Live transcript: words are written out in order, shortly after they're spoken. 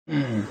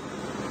Con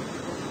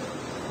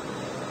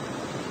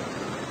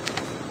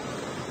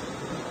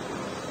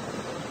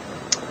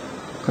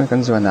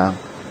cần rùa nào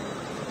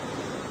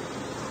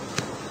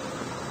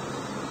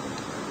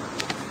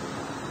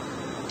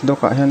đâu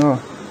cả hết nó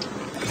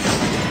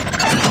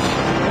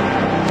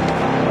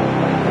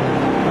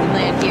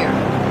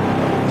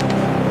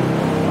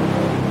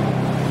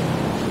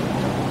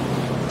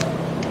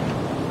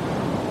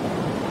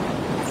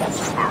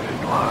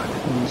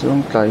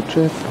dùng cái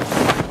chết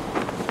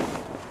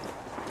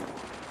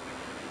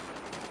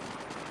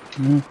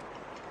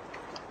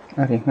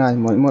thì ngay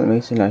mỗi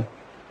mấy xin này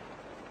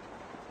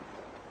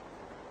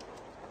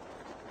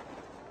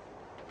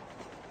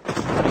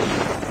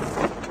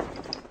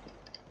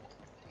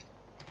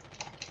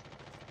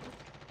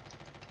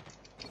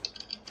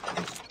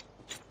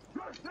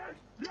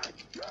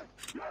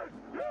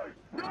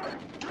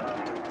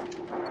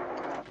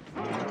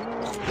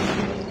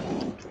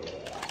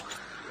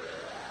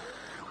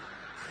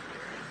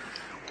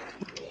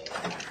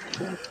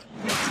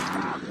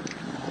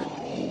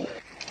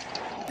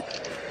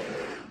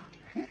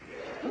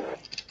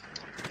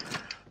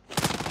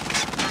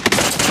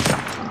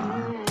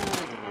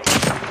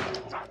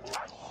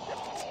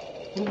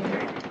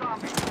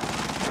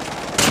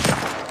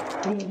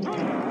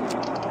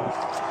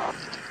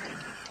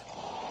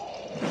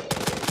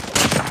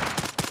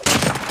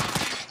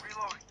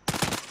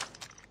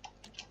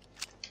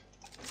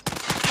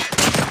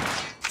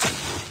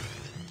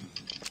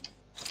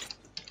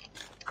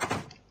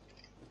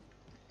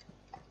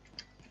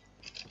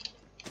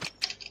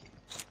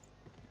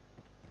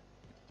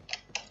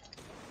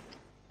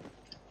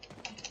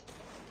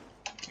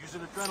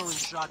An adrenaline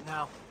shot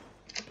now.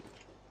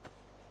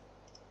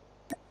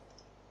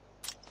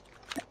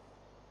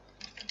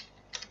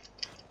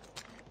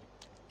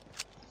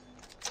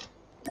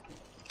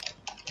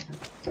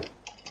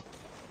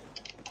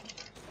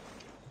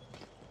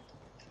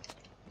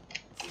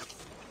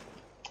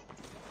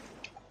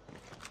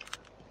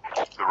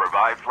 The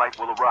revived flight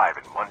will arrive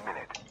in 1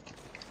 minute.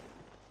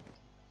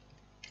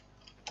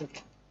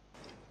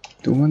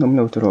 Tuma nấm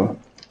lâu rồi.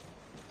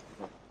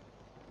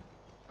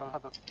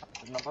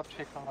 Number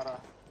check 하라.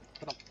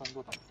 그럼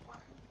선도다.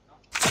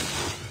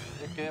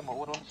 이게 뭐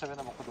오른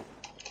세배나 먹고도.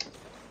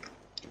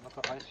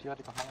 이거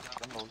ICR이가 하나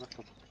안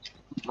나오겠어.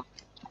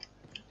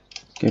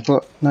 Cái vợ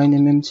này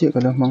nên em chị có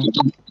được không?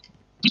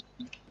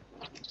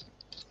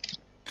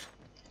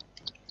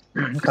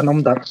 Kan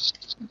om dar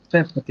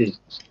prep mati.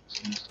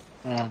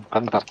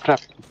 Kan dar prep.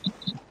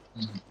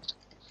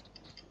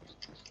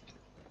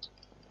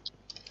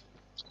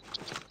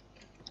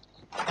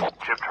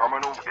 Chip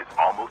terminal is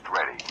almost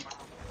ready.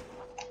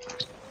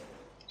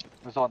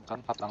 Zon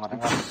kan phát lang nga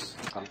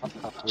kan phát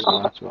với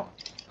nó chuông.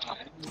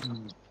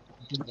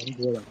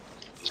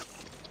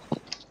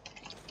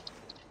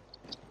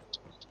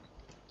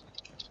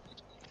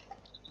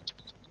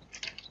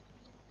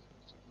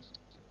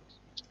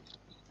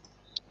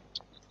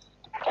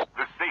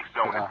 The safe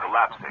zone is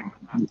collapsing.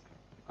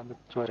 Kan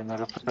chui nga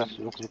refresh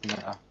lúc lúc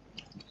này.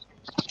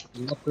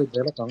 Upgrade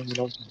dela kang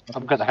milo.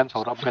 Upgrade akan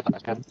chora upgrade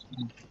akan.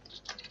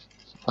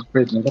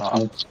 Upgrade nga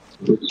kang.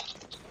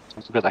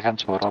 Upgrade akan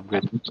chora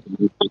upgrade.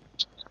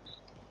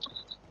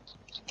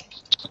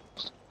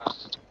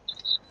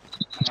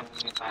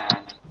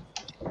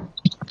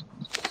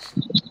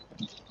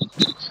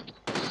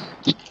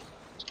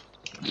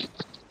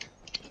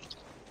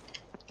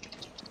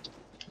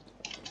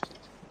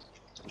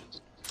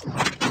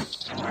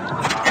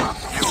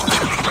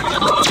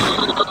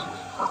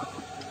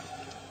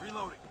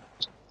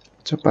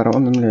 Cho para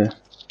om le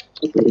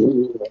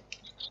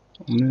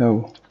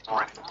lâu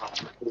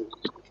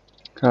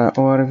cả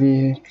ORV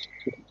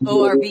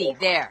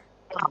there.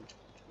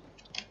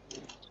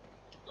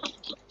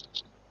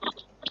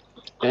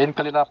 Kain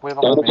kalila po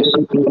yung kami.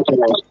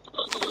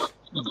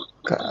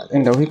 cả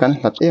anh đâu hi kan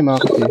hlat em à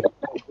cái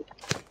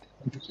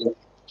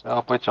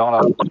Po chong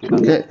la.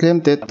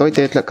 klem te toy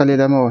te la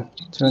kalida mo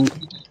chon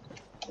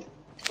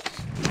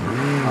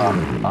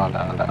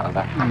Ala.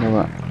 đâu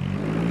ạ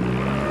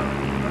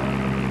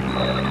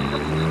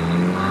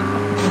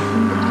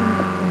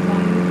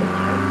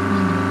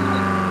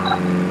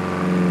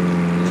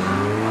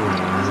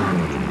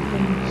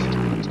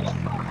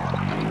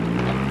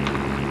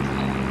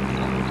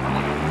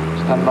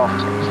Stand off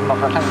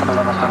akan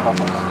kalila stand off.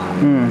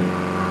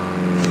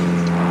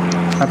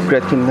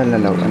 upgrade kin là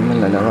lâu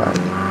anh là lâu ạ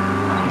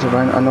cho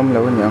bạn anh om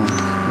lâu nhang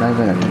lại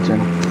về là chân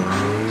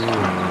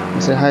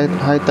sẽ hai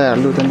tay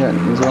luôn tân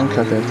nhận doang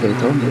khá phải thấy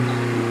thôi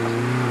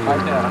Hai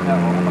tay là nhà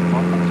ông bắt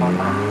con con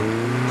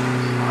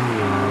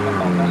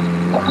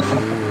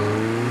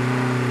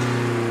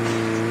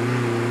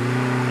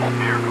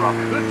Airdrop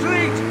is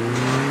retreat.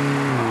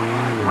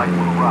 Flight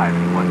will arrive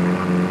in 1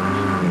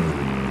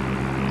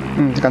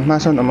 minute. Kan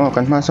mason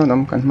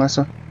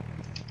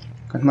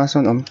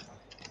om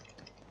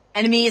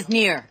Enemy is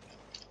near.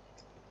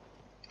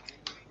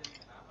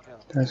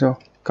 Tại sao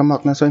cắm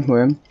mặc na xoay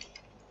em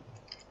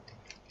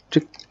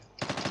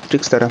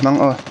trickster mang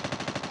o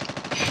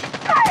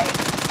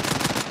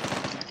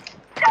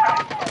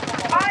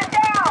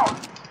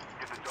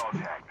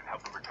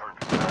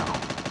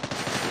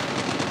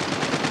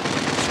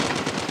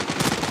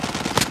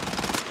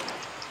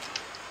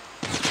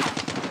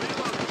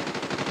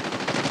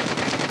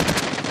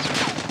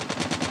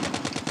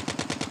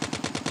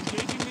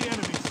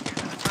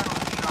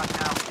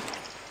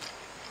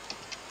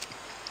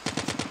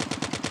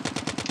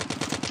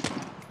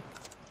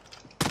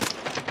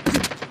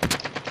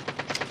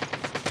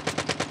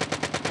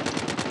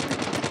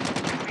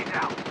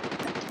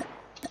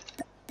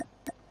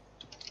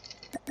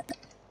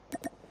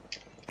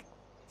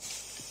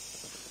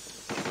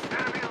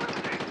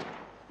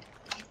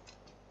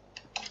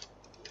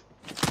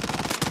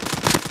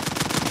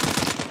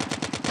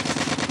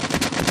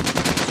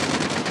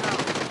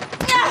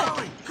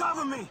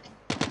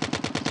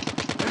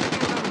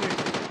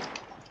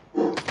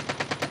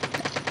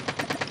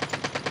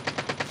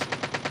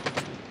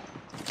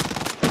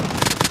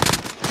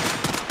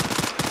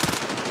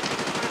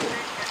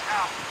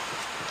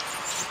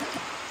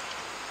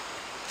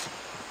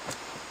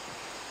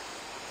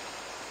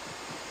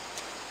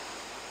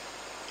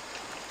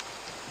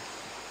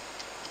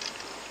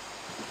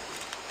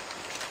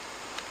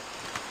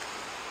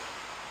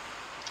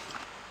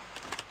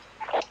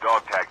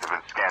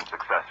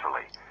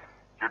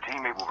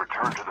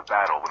return to the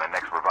battle when the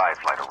next revive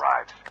flight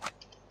arrives.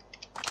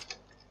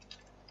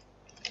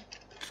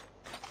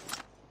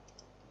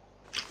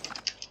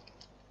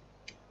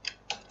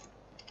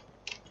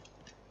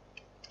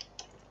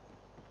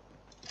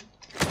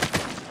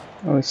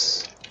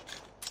 Nice.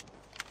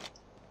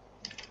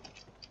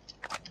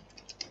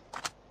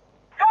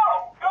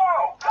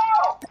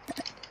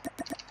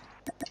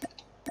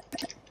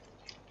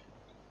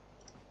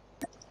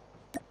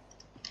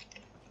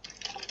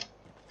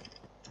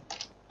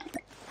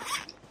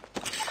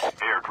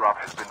 Airdrop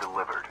has been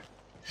delivered.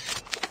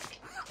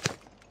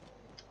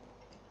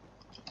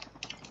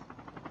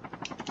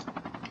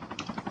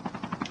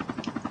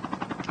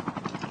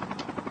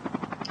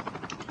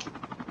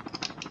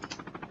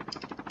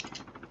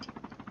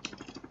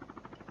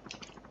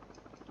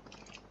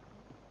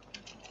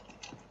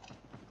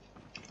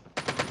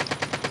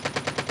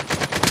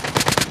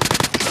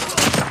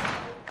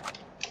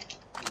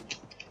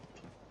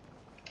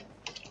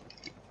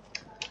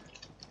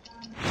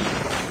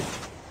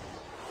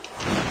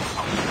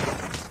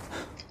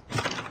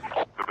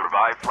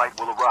 Flight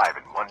will arrive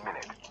in 1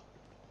 minute.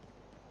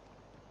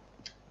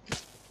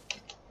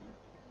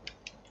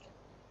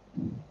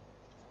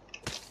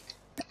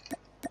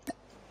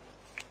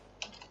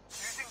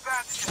 Using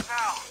bandages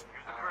now.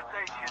 Use the first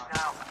aid kit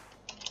now.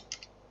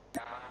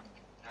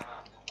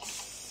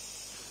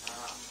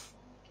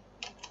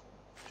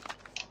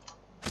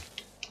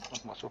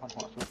 Masuk.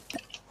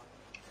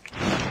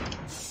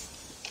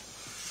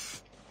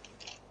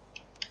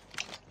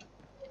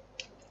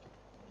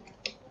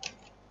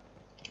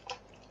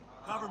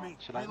 Cover me.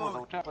 Selain itu,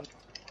 Reload. udah kan?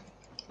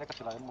 Mereka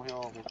selain muhyo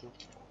gitu.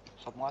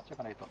 Semua aja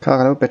kan itu. Khá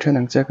là better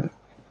năng check.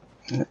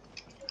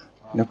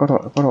 Nếu có độ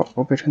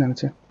có better năng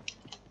check.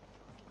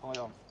 Oh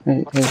ya.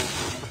 Hey.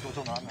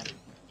 Betul mana?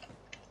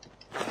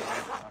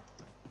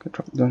 Cái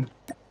drop zone.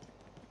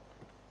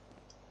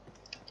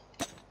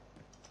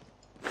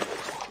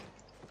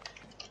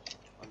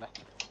 Boleh.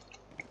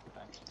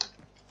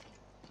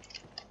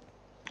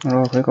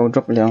 Rồi phải cầu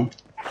drop liền.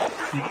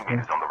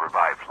 Teammate is on the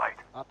revive flight.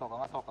 Atau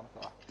kan itu.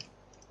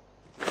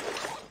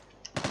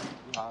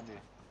 Gimana nih?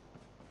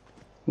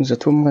 Giờ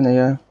thum cái này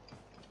à.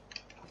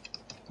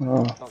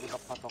 Rồi. Atau kita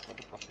patok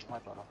itu pas mai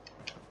tara.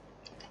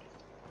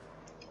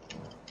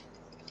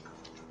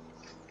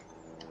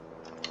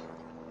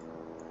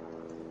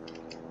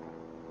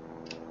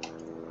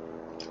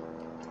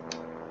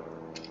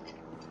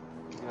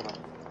 Iya lah.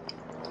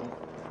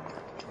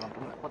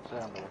 Belum dapat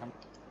saya ambil kan.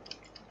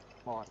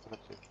 Mau terus.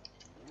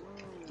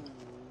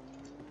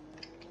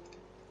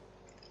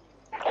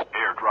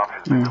 Airdrop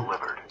has been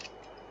delivered.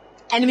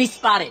 Enemy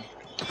spotted.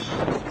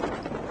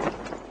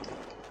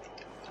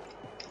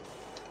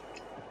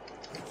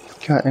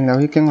 Chà, anh nào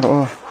kinh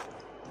rõ.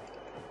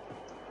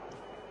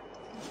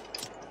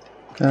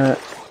 Cái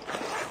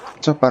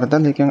cho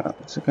pardan thì kinh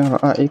rõ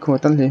à eco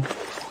tan thì.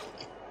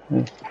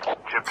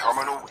 Chip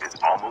terminal is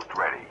almost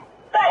ready.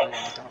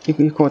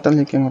 Eco tan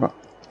thì kinh rõ.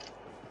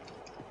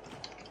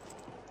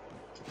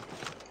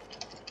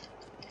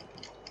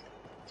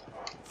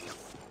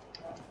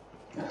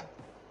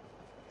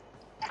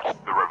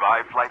 The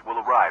revive flight will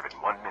arrive in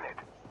 1 minute.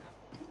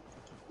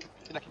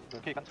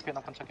 Oke, kan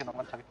sakit.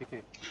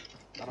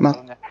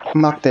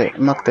 Mark there.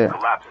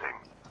 Collapsing.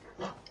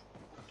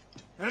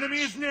 Enemy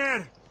is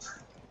near.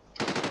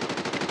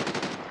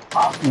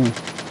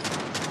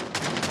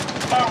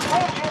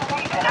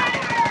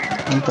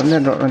 Rental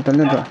lên rồi.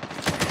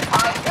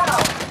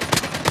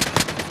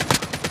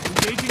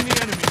 Engaging the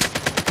enemy.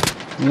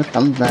 Nó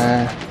tắm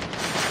về.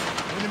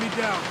 Enemy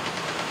down.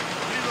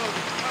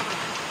 Reloading. Cover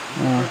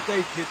me. First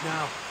aid kit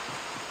now.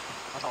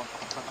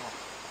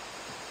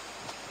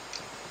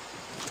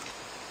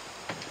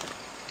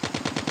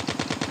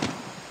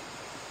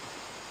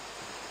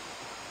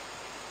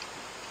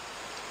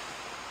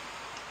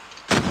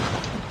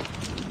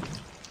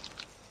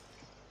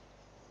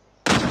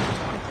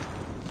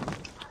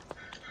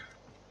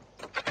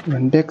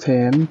 Mình biết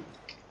thêm. Your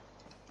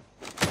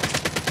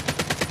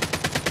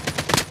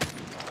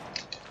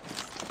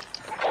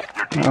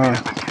teammate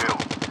has been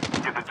killed.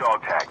 Get the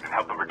dog tags and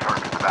help them return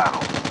to the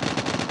battle.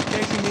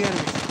 Engaging the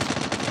enemy.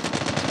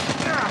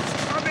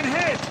 I've been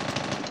hit.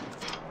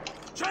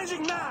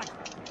 Changing mag.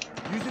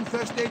 Using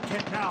first aid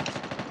kit now.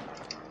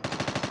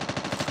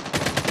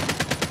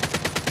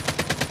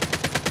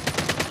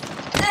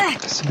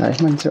 Lại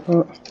mình chỗ.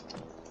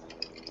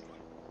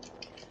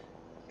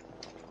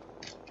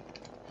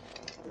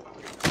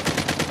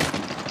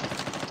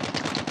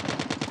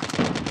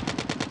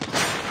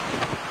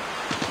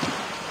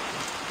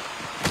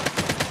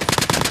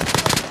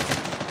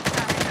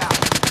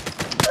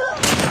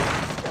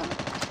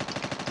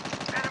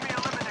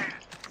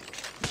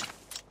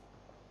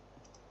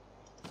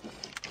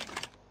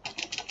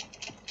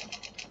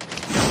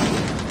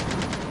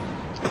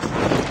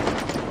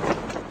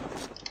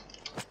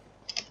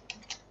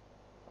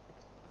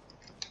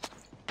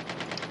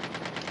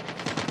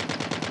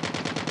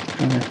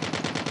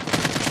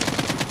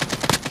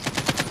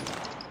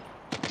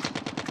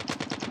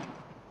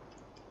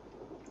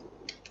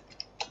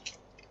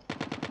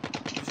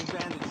 Using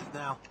bandages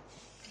now.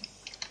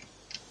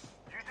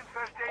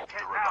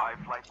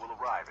 revive flight will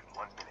arrive in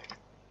 1 minute.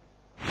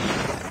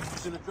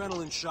 It's an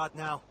adrenaline shot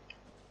now.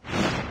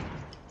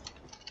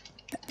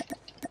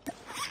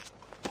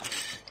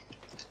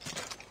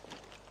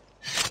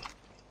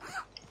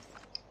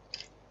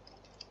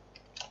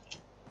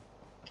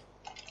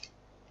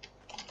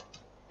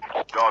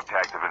 Dog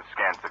tags have been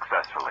scanned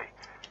successfully.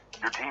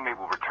 Your teammate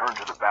will return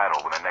to the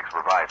battle when the next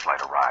revive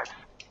flight arrives.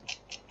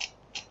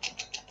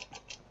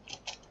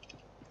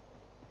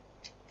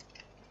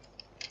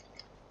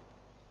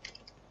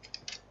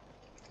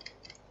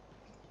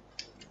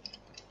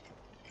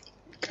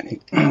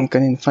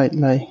 Can in fight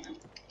lie.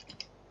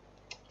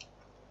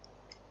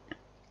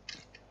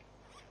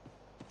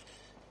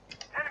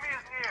 Enemy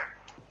is near.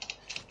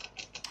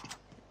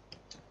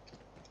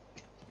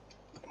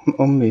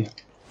 Only.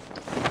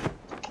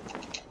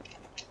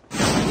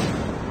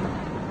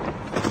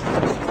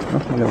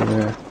 Oh, hello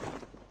there.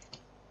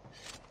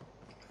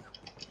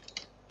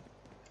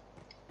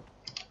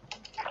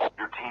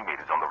 Your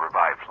teammate is on the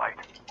revive flight.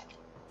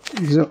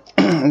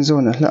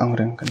 Zone là ang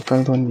reng kan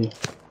kal thon đi.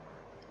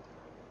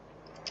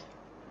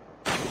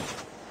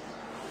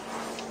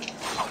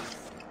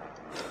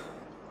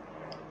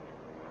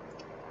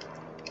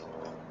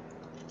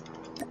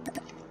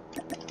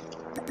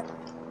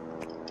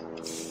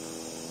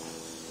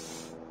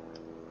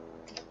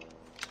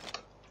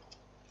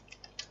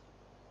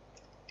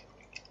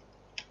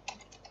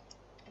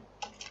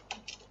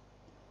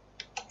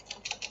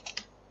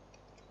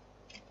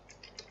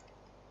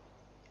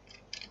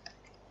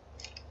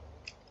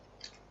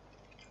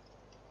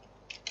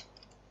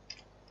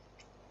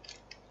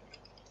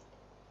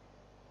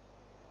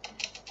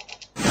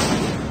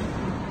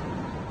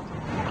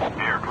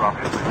 Airdrop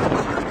has been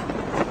delivered.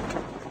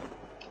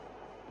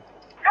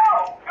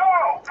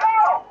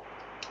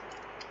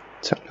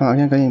 Chắc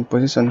là cái in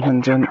position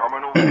hơn trên.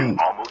 Terminal is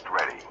almost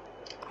ready.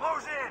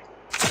 Close in.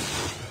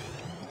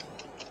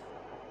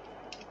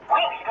 We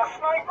need a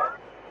sniper.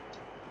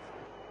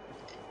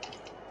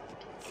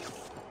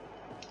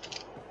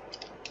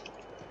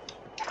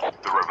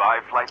 The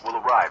revive flight will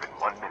arrive in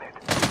 1 minute.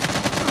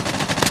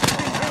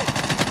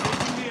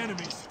 Engaging the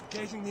enemies.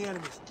 Engaging the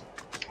enemies.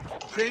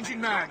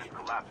 Changing mag.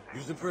 Collapsing.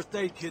 Using first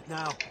aid kit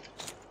now.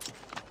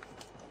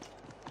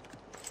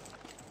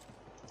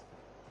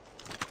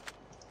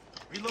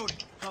 Reloading.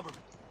 Cover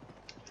me.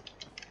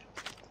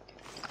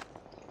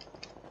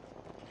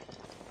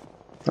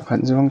 Pakhat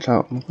zuang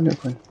thlau mo ko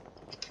lekon.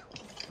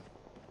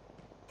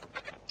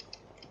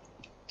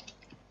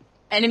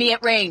 Enemy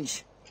at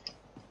range.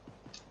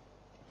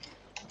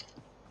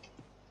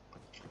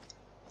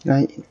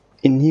 Lai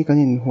in hi kan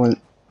in hol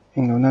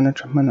englo na na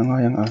thamman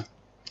anga yang a.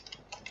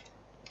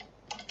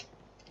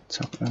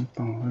 Chak lam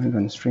pang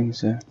gun string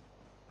se.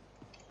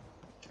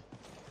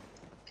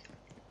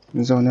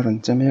 Zone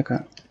ron cheme ka.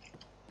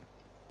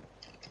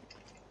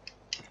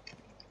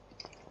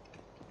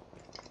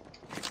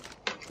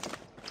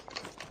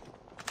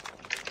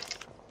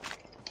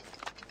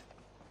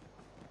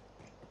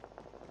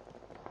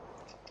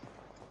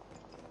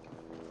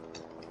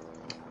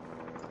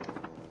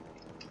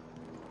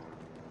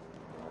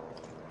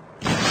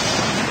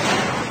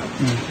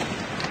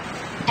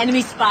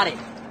 Enemy spotted.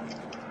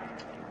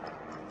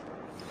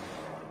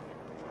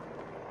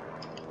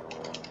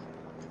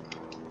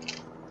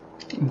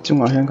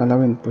 Chung a hian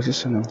kan in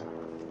position o.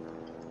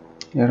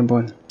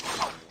 Airborne.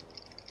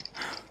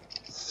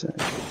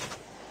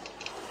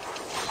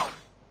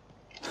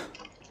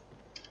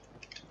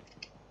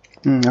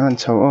 Akan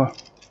chau o.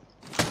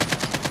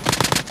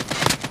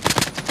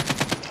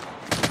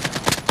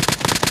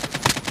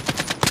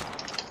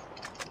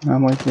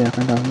 Moi tia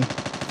kan daw ni.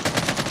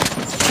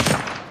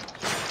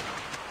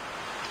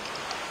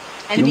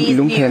 Enemy is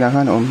Lung phe near. na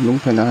han lung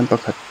phe na han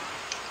pakhat.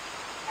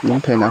 Lung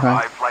phe na han.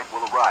 Revive flight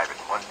will arrive in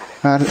 1 minute.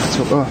 Har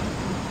chuk o.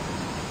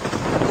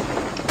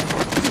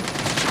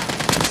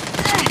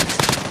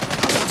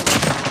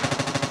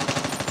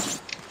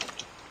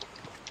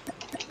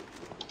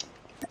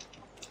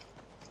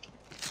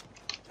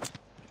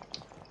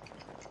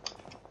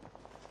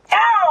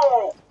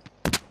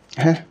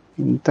 Heh,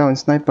 down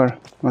sniper.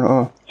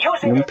 Or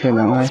lung phe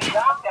na ngai.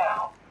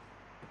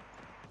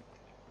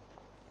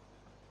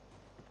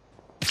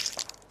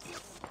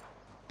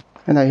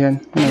 Cái này hiền,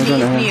 cái này Enemy rồi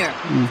is này. near.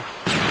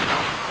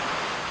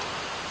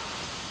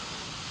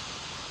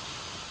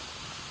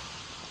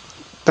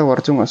 Tower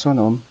chung ở son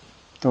om.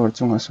 Tower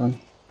chung ở son.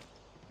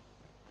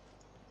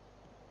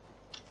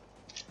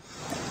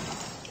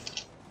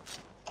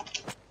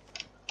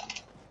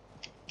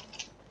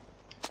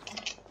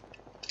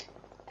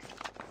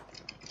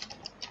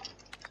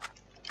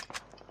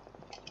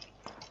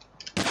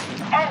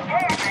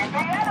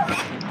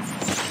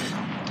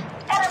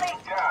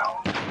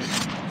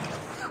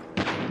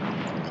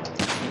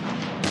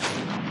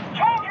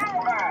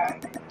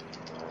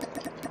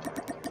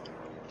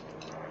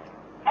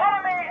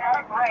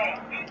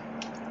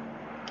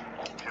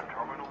 Chip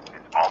terminal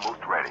is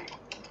almost ready.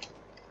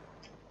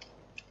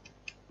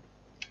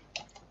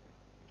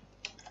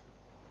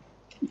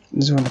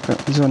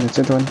 Zone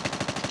chết thôi.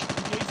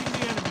 Engaging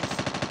the enemies.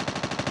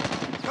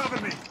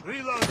 Cover me.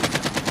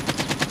 Reloading.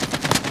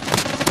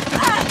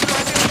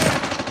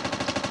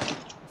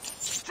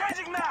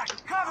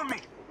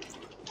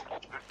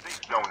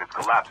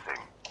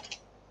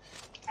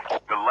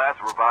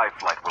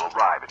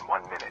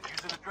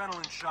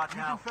 adrenaline shot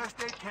now.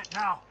 First aid kit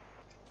now.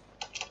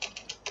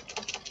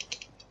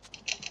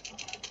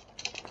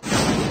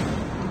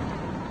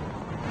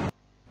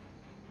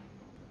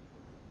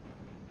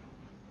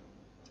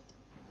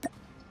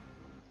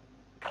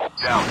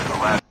 Down to the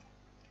last.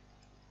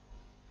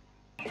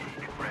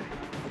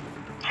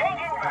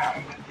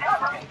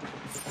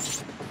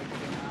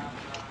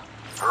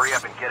 Hurry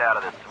up and get out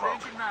of this smoke.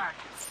 Changing mag.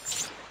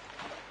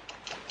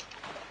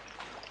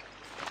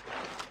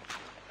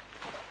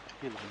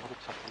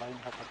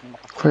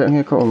 khỏe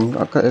nghe có ổn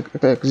cái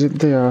exit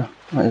đây à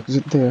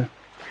exit đây à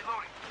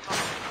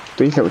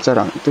túi liệu chả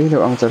túi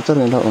liệu ăn chả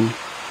này là ổn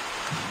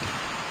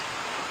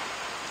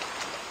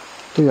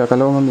túi à cái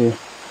lỗ mà gì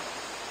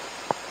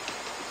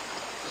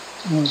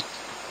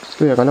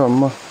túi à cái lỗ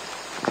mà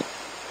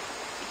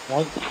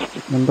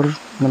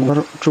number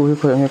 2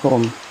 khỏe nghe có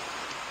ổn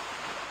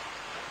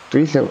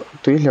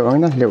túi liệu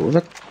ăn nó liệu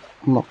rất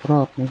mọc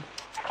rọt này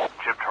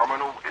Chip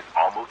terminal is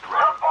almost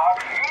ready.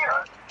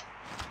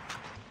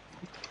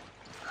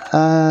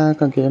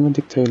 cái game mình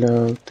thích thấy là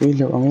túi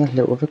liệu ăn nó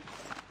liệu rất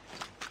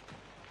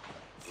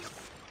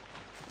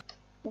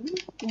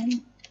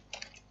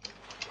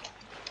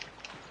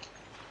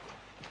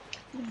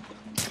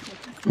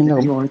mình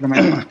đâu rồi cái máy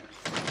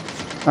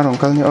ăn không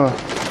căng nữa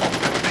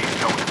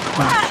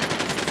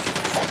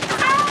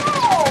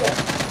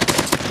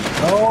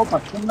đâu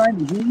bật hôm nay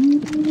gì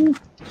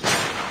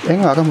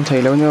đánh vào các một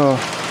thầy lâu nhờ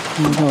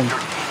không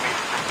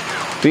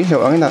túi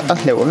liệu ăn là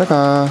liệu nó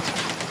cả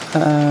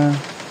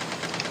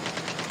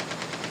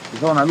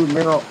do nó luôn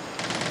mấy độ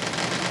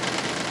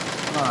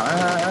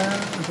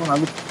do nó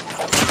luôn